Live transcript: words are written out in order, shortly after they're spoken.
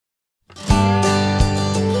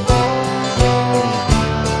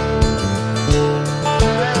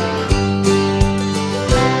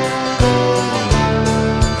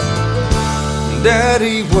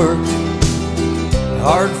daddy worked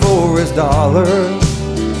hard for his dollar.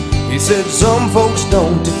 He said some folks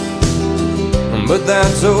don't, but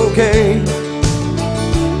that's okay.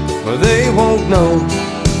 They won't know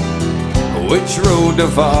which road to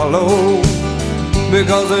follow,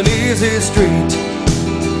 because an easy street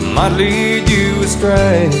might lead you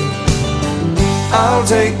astray. I'll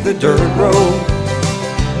take the dirt road,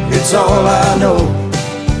 it's all I know.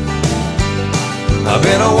 I've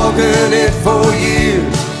been a-walking it for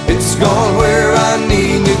years, it's gone where I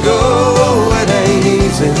need to go. It ain't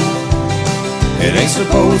easy, it ain't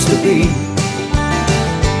supposed to be.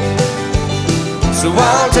 So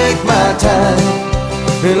I'll take my time,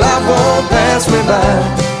 and life won't pass me by,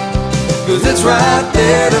 'cause it's right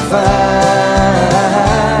there to find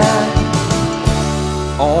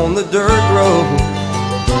on the dirt road.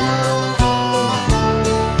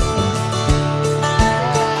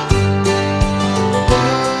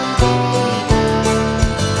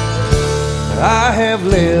 I have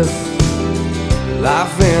lived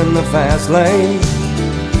life in the fast lane.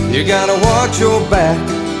 You gotta watch your back,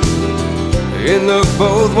 it look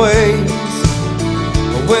both ways.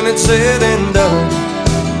 When it's said and done,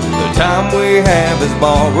 the time we have is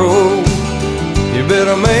borrowed. You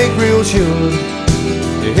better make real sure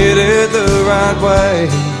you hit it the right way.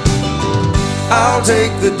 I'll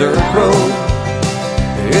take the dirt road,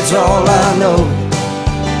 it's all I know.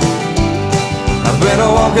 I've been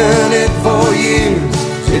a-walking it for years,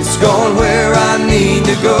 it's gone where I need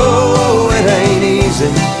to go. It ain't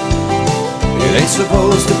easy, it ain't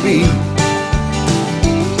supposed to be.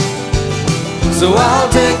 So I'll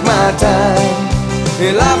take my time,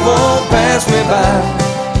 and life won't pass me by,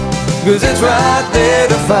 'cause it's right there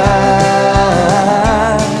to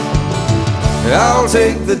find. I'll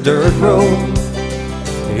take the dirt road,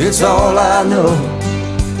 it's all I know.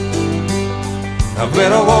 I've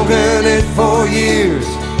been a-walking it for years,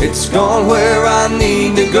 it's gone where I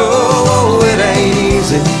need to go. It ain't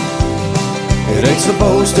easy, it ain't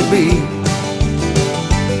supposed to be.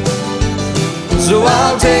 So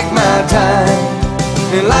I'll take my time,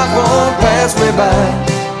 and life won't pass me by,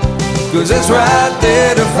 'cause it's right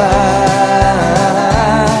there to find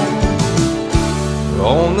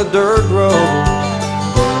on the dirt road.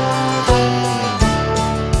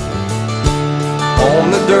 On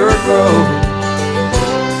the dirt road.